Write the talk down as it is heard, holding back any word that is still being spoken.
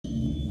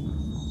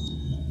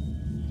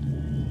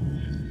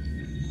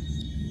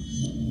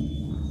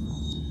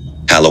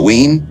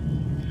Halloween?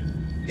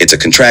 It's a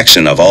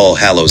contraction of All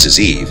Hallows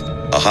Eve,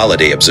 a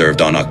holiday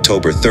observed on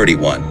October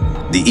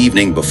 31, the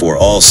evening before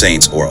All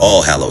Saints or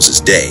All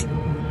Hallows' Day.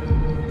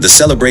 The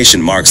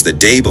celebration marks the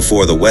day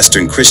before the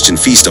Western Christian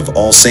feast of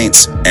All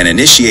Saints and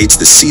initiates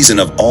the season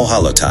of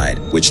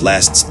Allhallowtide, which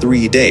lasts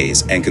 3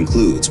 days and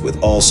concludes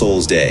with All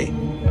Souls' Day.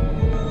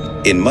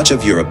 In much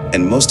of Europe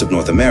and most of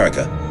North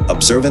America,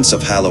 observance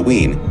of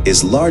Halloween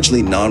is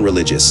largely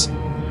non-religious.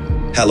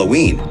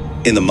 Halloween,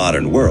 in the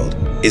modern world,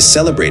 is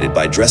celebrated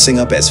by dressing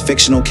up as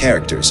fictional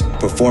characters,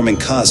 performing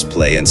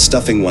cosplay, and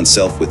stuffing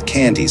oneself with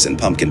candies and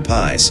pumpkin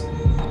pies.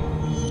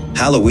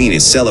 Halloween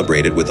is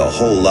celebrated with a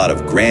whole lot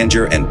of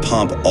grandeur and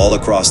pomp all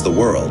across the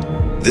world.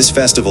 This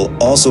festival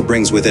also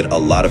brings with it a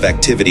lot of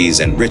activities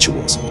and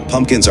rituals.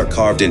 Pumpkins are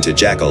carved into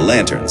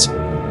jack-o'-lanterns.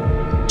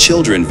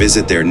 Children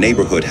visit their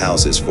neighborhood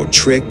houses for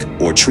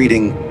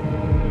trick-or-treating.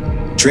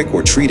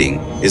 Trick-or-treating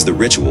is the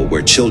ritual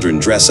where children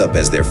dress up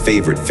as their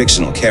favorite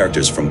fictional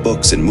characters from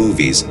books and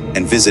movies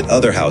and visit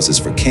other houses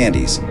for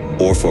candies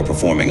or for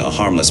performing a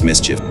harmless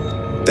mischief.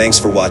 Thanks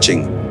for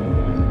watching.